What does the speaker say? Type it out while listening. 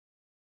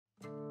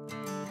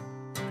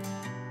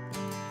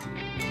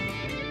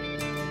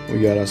We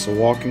got us a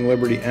Walking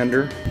Liberty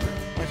Ender.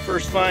 My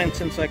first find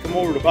since I come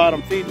over to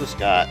bottom feed with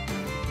Scott.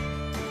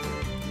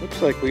 Looks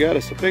like we got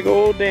us a big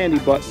old dandy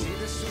button.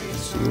 Let's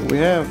see what we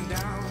have.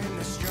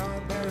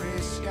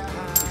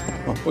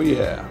 Oh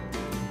yeah.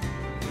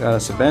 Got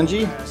us a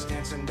Benji.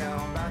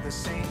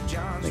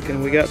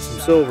 Thinking we got some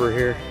silver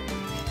here.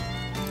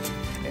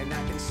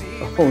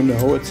 Oh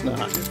no, it's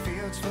not.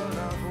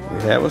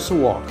 We have us a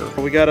Walker.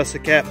 We got us a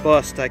cat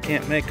bust. I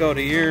can't make out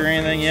a year or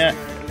anything yet.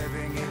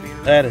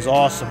 That is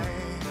awesome.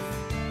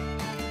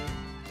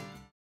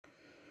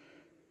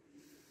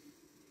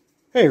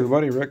 Hey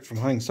everybody, Rick from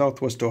Hunting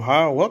Southwest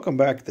Ohio. Welcome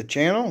back to the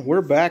channel.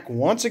 We're back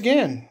once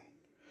again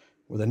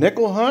with a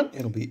nickel hunt.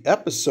 It'll be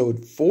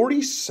episode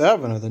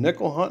 47 of the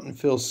Nickel Hunt and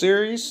Fill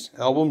series.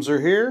 Albums are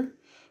here.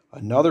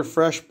 Another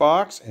fresh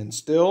box and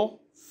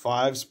still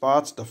 5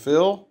 spots to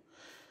fill.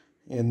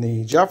 In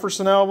the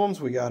Jefferson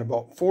albums, we got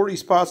about 40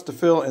 spots to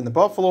fill in the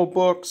Buffalo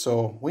book,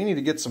 so we need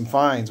to get some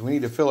finds. We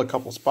need to fill a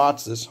couple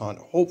spots this hunt,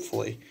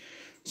 hopefully.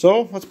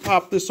 So let's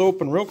pop this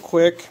open real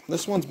quick.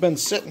 This one's been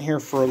sitting here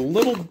for a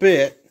little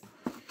bit.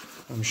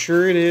 I'm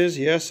sure it is.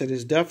 Yes, it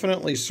is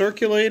definitely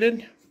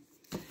circulated.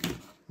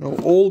 No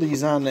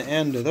oldies on the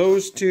end of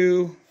those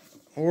two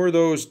or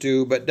those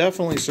two, but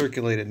definitely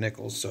circulated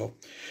nickels. So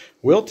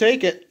we'll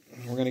take it.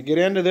 We're going to get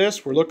into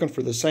this. We're looking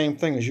for the same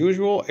thing as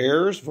usual.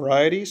 Errors,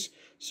 varieties,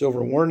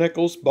 silver war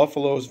nickels,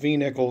 buffaloes, V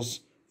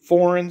nickels,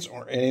 foreigns,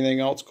 or anything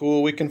else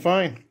cool we can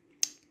find.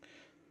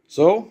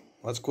 So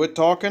let's quit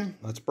talking.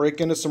 Let's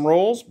break into some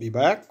rolls. Be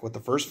back with the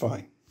first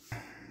find.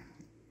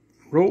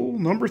 Roll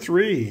number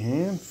 3,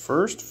 and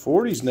first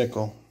 40s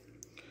nickel.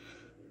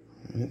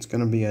 It's going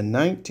to be a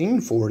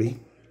 1940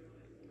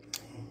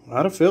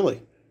 out of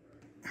Philly.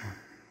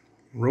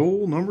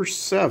 Roll number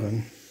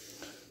 7,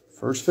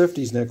 first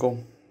 50s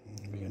nickel.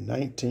 It'll be a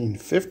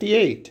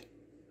 1958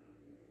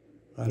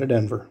 out of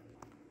Denver.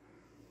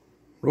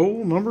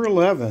 Roll number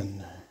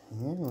 11.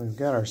 And we've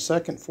got our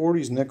second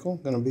 40s nickel.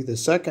 Going to be the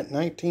second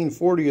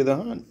 1940 of the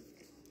hunt.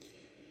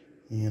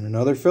 And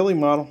another Philly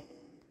model.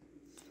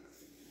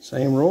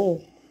 Same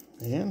roll,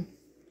 and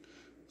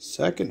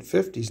second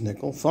 50s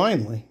nickel,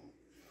 finally,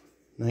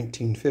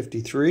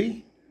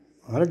 1953,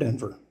 out of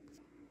Denver.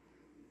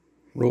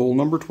 Roll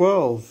number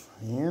 12,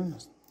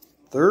 and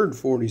third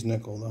 40s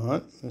nickel of the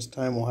hunt. This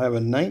time we'll have a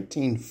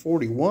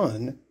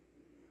 1941,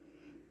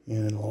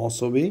 and it'll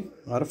also be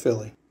out of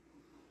Philly.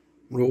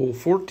 Roll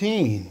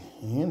 14,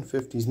 and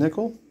 50s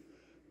nickel,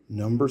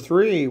 number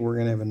 3, we're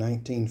going to have a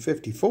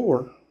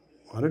 1954,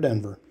 out of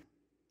Denver.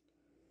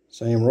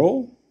 Same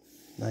roll.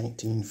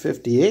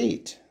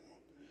 1958,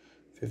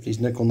 50s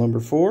nickel number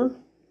 4,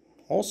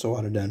 also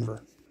out of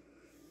Denver.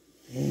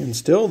 And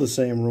still the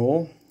same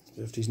roll,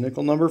 50s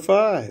nickel number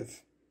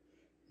 5,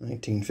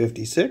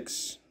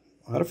 1956,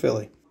 out of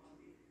Philly.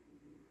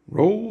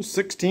 Roll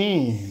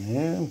 16,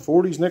 and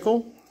 40s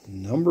nickel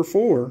number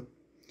 4,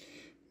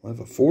 we'll have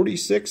a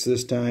 46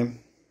 this time,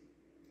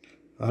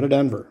 out of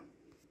Denver.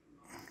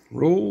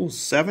 Roll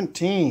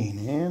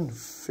 17, and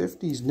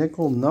 50s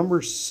nickel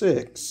number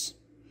 6,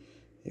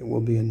 it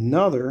will be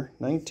another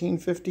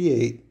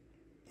 1958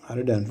 out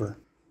of Denver.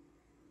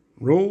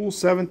 Roll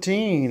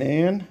 17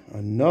 and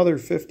another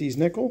 50s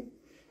nickel.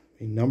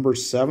 Number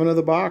 7 of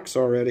the box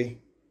already.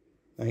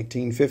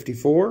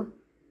 1954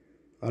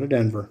 out of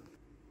Denver.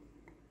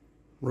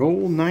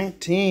 Roll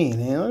 19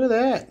 and look at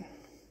that.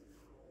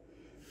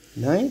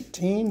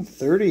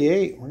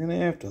 1938. We're going to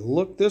have to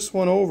look this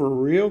one over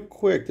real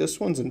quick. This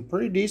one's in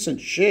pretty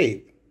decent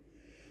shape.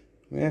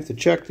 We have to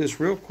check this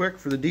real quick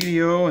for the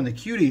DDO and the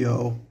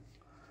QDO.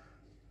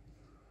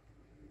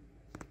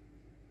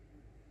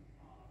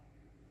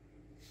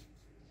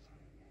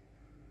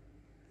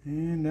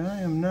 And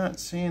I am not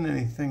seeing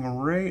anything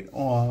right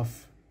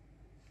off.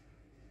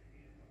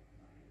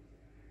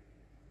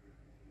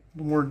 A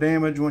little more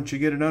damage once you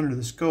get it under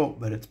the scope,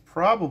 but it's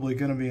probably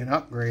going to be an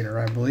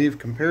upgrader, I believe,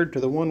 compared to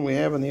the one we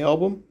have in the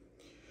album.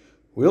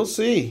 We'll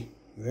see.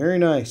 Very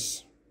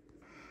nice.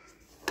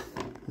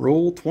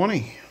 Roll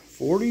 20.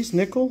 40s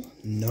nickel,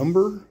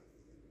 number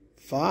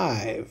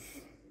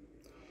 5.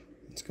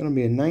 It's going to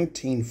be a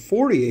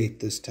 1948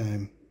 this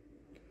time,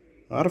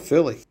 out of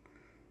Philly.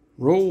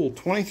 Roll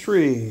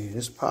 23.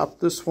 Just pop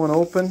this one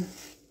open.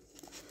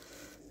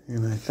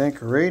 And I think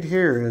right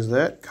here is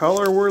that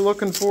color we're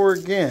looking for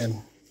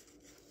again.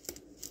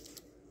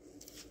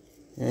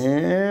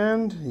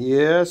 And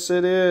yes,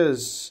 it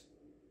is.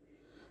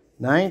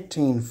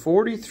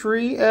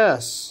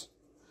 1943S.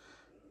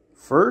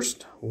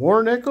 First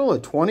war nickel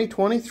of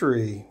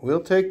 2023.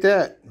 We'll take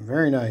that.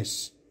 Very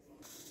nice.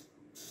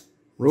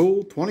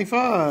 Roll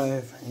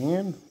 25.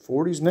 And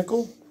 40s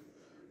nickel,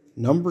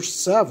 number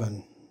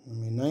 7.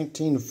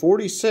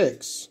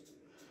 1946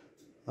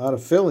 out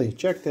of Philly.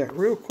 Check that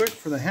real quick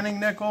for the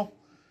Henning nickel.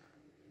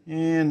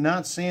 And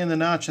not seeing the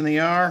notch in the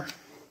R.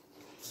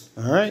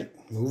 Alright,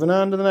 moving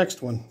on to the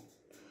next one.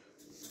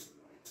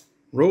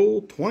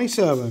 Roll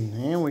 27.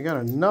 And we got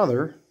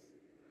another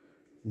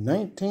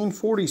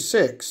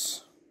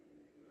 1946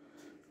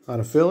 out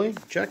of Philly.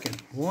 Check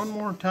it one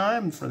more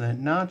time for that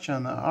notch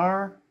on the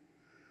R.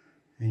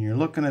 And you're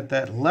looking at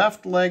that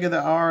left leg of the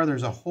R.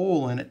 There's a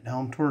hole in it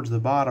down towards the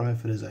bottom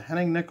if it is a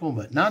Henning nickel,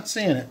 but not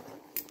seeing it.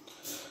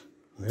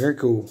 Very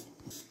cool.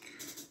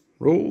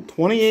 Roll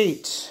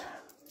 28.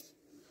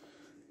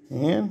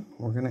 And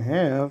we're going to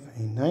have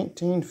a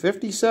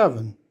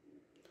 1957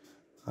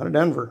 out of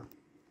Denver.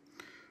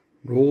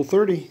 Roll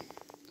 30.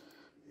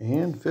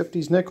 And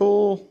 50s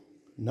nickel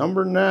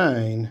number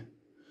 9.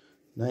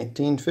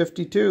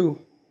 1952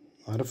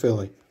 out of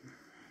Philly.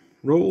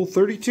 Roll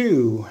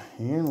 32.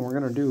 And we're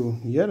going to do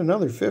yet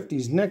another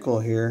 50s nickel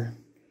here.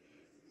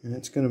 And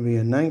it's going to be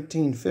a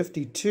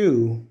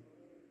 1952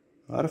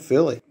 out of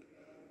Philly.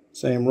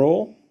 Same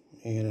roll.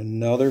 And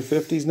another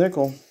 50s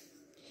nickel.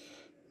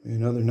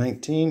 Another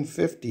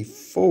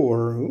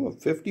 1954. Ooh, a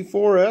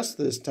 54S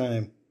this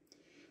time.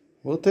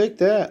 We'll take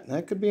that.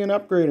 That could be an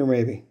upgrader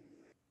maybe.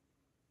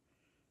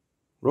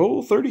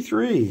 Roll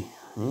 33.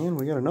 And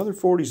we got another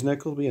 40s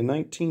nickel. It'll be a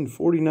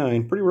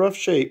 1949. Pretty rough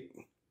shape.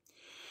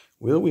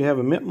 Will we have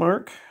a mint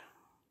mark?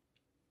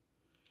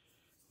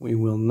 We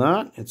will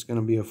not. It's going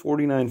to be a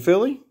 49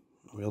 Philly.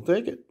 We'll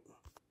take it.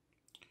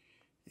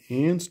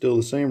 And still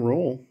the same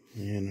roll.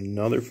 And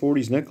another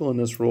 40s nickel in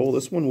this roll.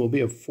 This one will be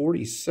a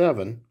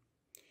 47.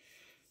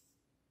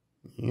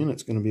 And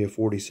it's going to be a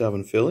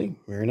 47 Philly.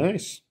 Very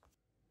nice.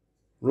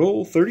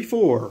 Roll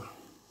 34.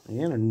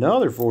 And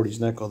another 40s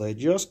nickel. They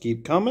just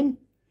keep coming.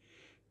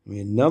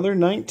 Another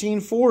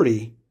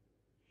 1940.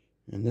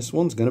 And this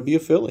one's going to be a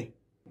Philly.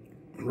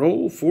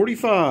 Roll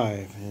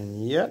 45.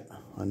 And yet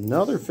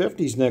another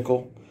 50s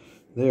nickel.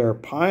 They are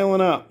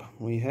piling up.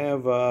 We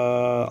have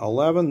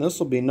 11. This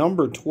will be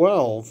number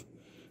 12.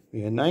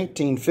 We have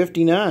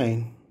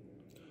 1959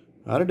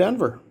 out of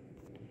Denver.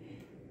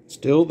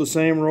 Still the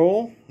same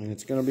roll, and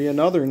it's going to be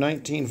another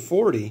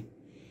 1940.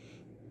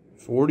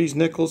 40s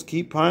nickels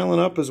keep piling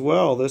up as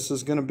well. This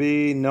is going to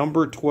be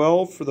number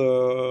 12 for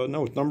the,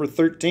 no, it's number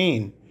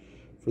 13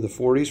 for the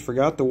 40s.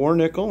 Forgot the war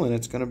nickel, and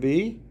it's going to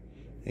be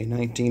a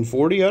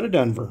 1940 out of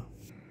Denver.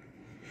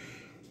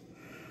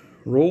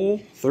 Roll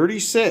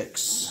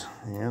 36,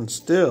 and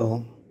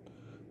still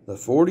the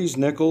 40s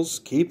nickels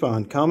keep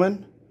on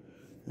coming.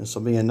 This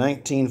will be a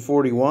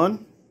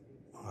 1941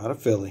 out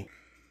of Philly.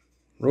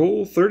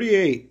 Roll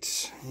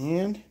 38.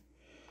 And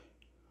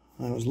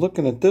I was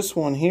looking at this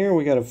one here.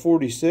 We got a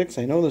 46.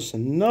 I know there's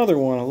another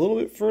one a little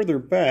bit further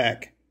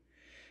back.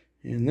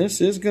 And this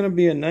is going to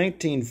be a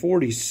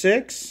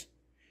 1946.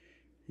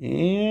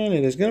 And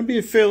it is going to be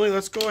a Philly.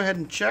 Let's go ahead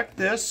and check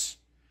this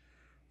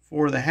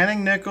for the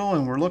Henning nickel.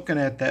 And we're looking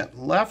at that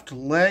left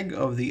leg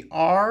of the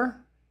R.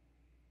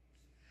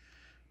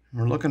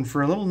 We're looking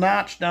for a little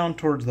notch down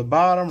towards the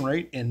bottom,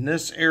 right in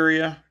this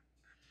area.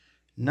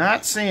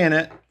 Not seeing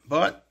it,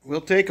 but we'll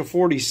take a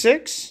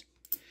 46.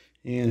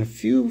 And a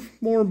few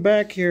more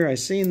back here. I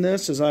seen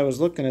this as I was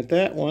looking at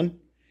that one.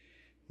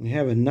 We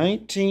have a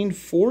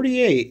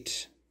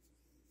 1948.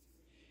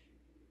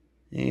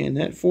 And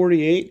that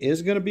 48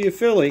 is going to be a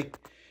Philly.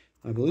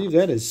 I believe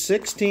that is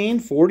 16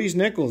 40s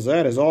nickels.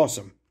 That is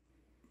awesome.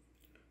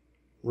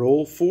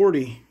 Roll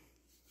 40.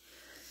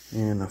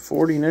 And the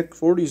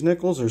 40s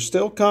nickels are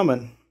still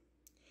coming.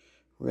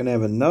 We're going to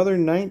have another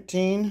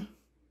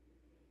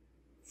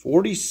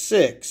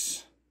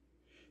 1946.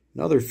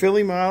 Another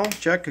Philly model.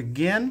 Check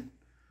again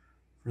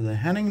for the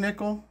Henning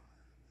nickel.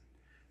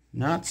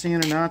 Not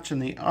seeing a notch in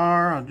the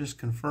R. I'll just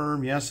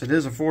confirm. Yes, it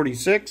is a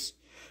 46.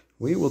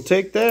 We will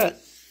take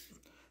that.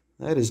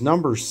 That is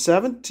number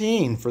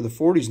 17 for the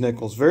 40s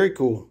nickels. Very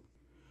cool.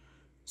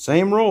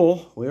 Same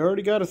roll. We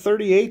already got a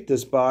 38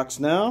 this box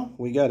now.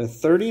 We got a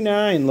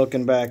 39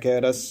 looking back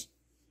at us.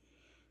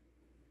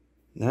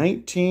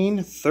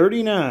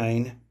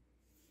 1939.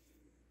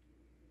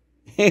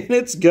 And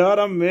it's got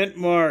a mint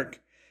mark.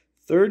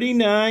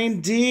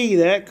 39D.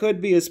 That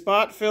could be a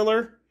spot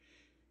filler.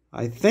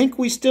 I think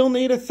we still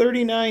need a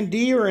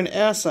 39D or an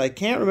S. I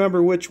can't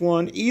remember which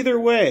one. Either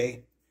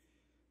way,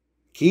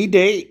 key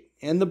date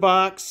in the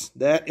box.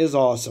 That is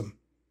awesome.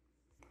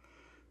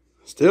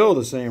 Still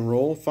the same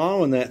roll.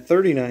 Following that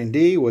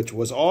 39D, which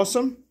was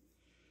awesome,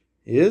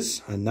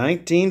 is a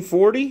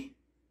 1940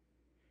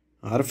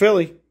 out of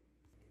Philly.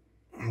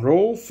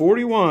 Roll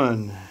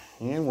 41.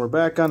 And we're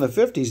back on the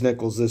 50s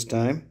nickels this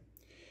time.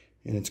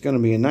 And it's going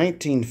to be a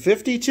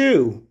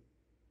 1952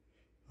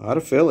 out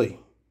of Philly.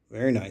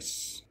 Very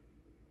nice.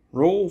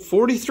 Roll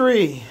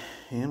 43.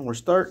 And we're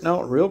starting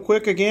out real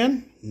quick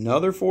again.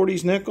 Another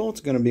 40s nickel. It's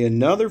going to be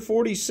another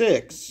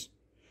 46.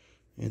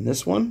 And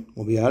this one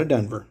will be out of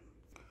Denver.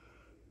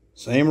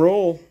 Same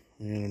roll.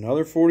 And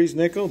another 40s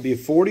nickel. It'll be a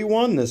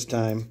 41 this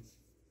time.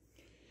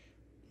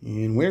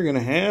 And we're going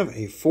to have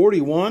a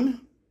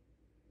 41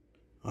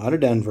 out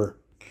of Denver.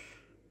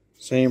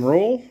 Same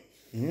roll.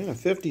 And a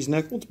 50s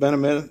nickel. It's been a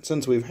minute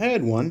since we've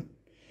had one.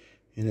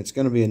 And it's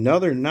going to be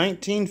another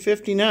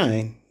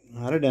 1959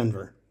 out of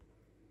Denver.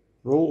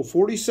 Roll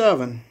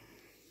 47.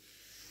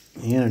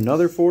 And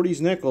another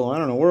 40s nickel. I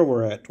don't know where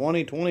we're at.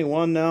 20,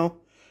 21 now.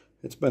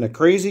 It's been a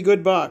crazy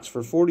good box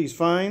for 40s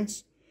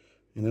finds.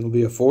 And it'll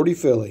be a 40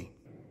 Philly.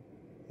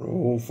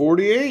 Roll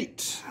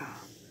 48.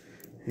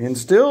 And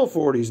still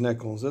 40s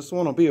nickels. This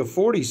one will be a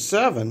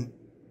 47.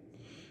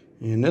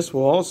 And this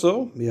will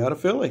also be out of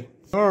Philly.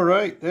 All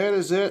right, that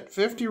is it.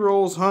 50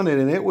 rolls hunted,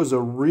 and it was a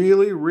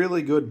really,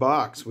 really good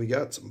box. We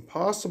got some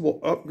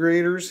possible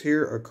upgraders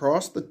here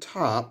across the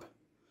top.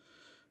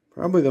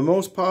 Probably the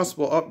most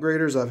possible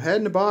upgraders I've had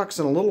in the box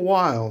in a little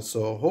while,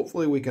 so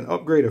hopefully we can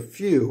upgrade a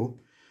few.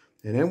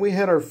 And then we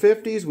had our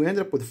 50s. We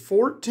ended up with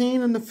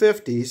 14 in the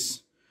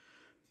 50s.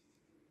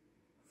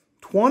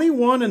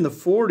 21 in the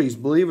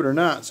 40s, believe it or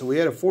not. So we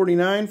had a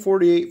 49,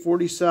 48,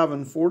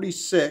 47,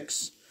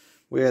 46.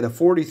 We had a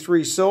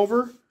 43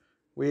 silver.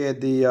 We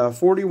had the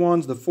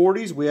 41s, the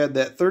 40s. We had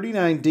that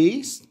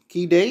 39D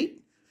key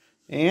date.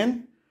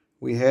 And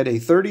we had a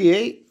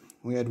 38.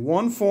 We had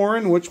one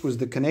foreign, which was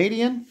the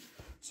Canadian.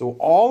 So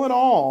all in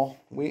all,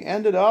 we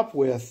ended up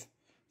with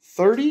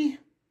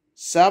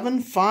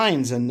 37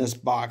 finds in this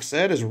box.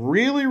 That is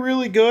really,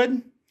 really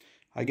good.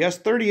 I guess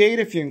 38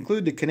 if you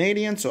include the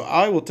Canadian. So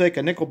I will take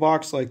a nickel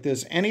box like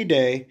this any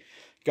day.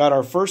 Got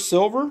our first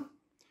silver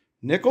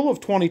nickel of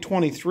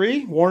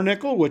 2023, war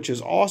nickel, which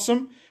is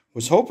awesome.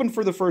 Was hoping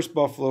for the first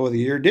Buffalo of the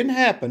year. Didn't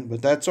happen,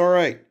 but that's all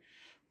right.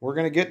 We're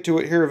going to get to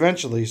it here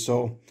eventually.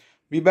 So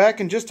be back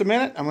in just a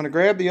minute. I'm going to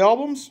grab the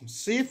albums,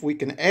 see if we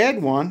can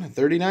add one.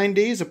 39D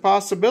is a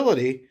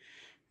possibility.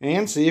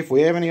 And see if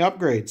we have any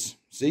upgrades.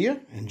 See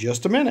you in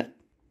just a minute.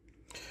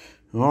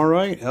 All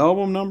right,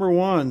 album number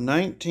 1,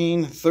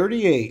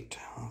 1938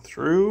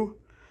 through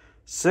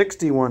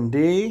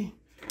 61D.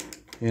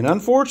 And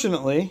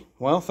unfortunately,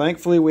 well,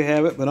 thankfully we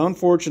have it, but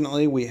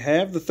unfortunately we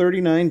have the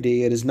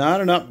 39D. It is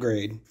not an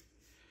upgrade.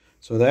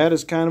 So that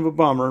is kind of a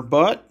bummer,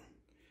 but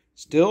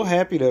still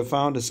happy to have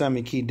found a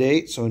semi-key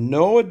date. So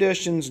no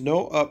additions,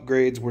 no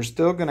upgrades. We're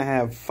still going to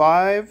have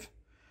 5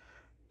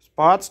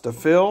 spots to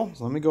fill.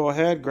 So let me go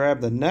ahead,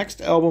 grab the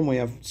next album. We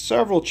have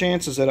several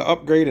chances at an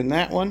upgrade in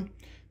that one.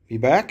 Be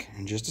back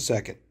in just a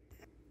second.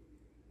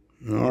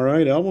 All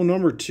right, album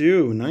number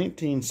 2,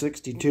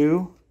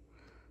 1962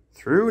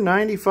 through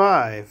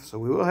 95. So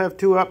we will have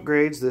 2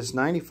 upgrades. This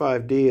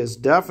 95D is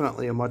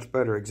definitely a much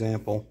better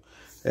example,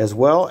 as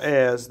well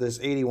as this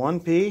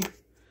 81P.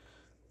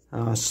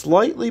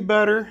 Slightly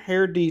better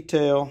hair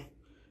detail.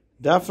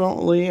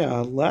 Definitely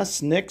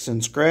less nicks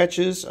and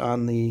scratches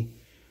on the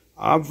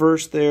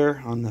obverse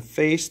there, on the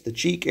face, the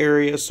cheek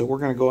area. So we're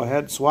going to go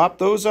ahead and swap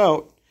those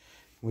out.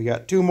 We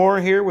got 2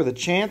 more here with a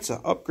chance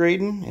of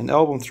upgrading in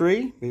album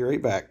 3. Be right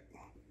back.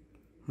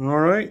 All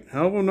right,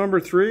 album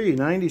number 3,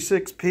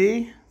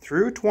 96P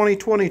through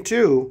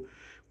 2022.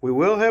 We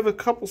will have a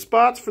couple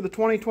spots for the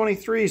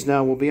 2023s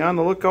now. We'll be on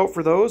the lookout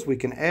for those. We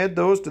can add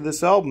those to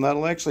this album.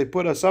 That'll actually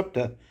put us up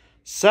to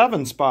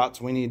 7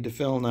 spots we need to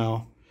fill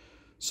now.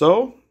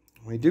 So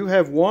we do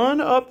have 1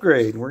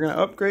 upgrade. We're going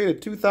to upgrade a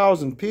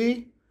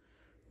 2000P.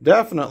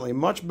 Definitely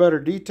much better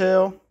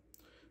detail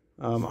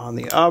on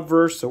the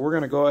obverse. So we're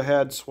going to go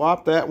ahead,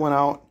 swap that one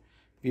out.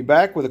 Be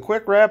back with a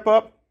quick wrap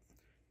up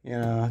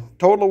and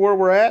total of where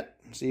we're at.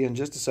 See you in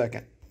just a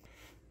second.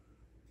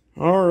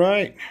 All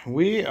right,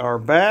 we are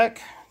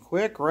back.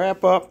 Quick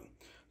wrap up.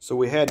 So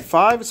we had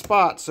 5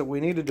 spots that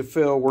we needed to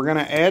fill. We're going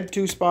to add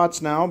 2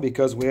 spots now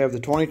because we have the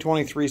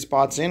 2023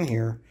 spots in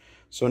here.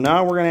 So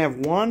now we're going to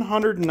have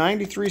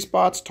 193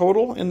 spots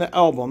total in the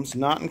albums,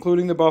 not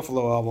including the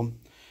Buffalo album.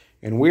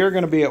 And we are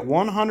going to be at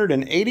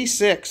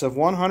 186 of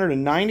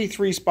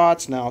 193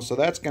 spots now. So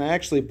that's going to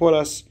actually put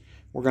us,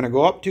 we're going to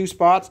go up 2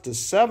 spots to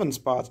 7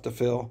 spots to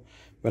fill.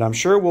 But I'm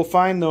sure we'll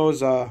find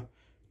those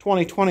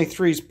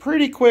 2023s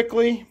pretty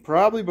quickly,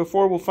 probably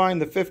before we'll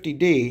find the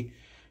 50D.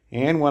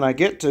 And when I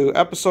get to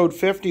episode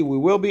 50, we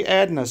will be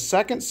adding a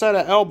second set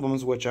of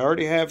albums, which I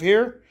already have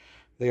here.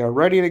 They are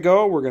ready to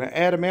go. We're going to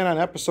add them in on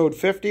episode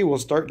 50. We'll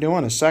start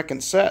doing a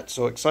second set.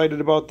 So excited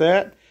about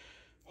that.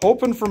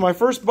 Hoping for my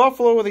first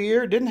Buffalo of the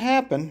year. Didn't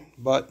happen,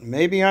 but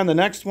maybe on the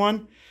next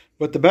one.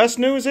 But the best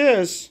news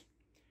is,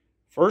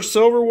 first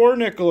Silver War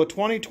Nickel of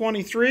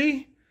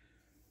 2023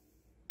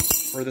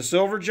 for the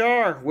silver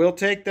jar. We'll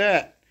take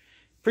that.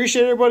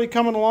 Appreciate everybody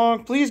coming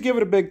along. Please give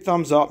it a big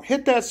thumbs up.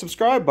 Hit that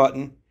subscribe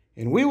button.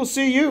 And we will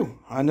see you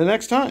on the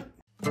next time.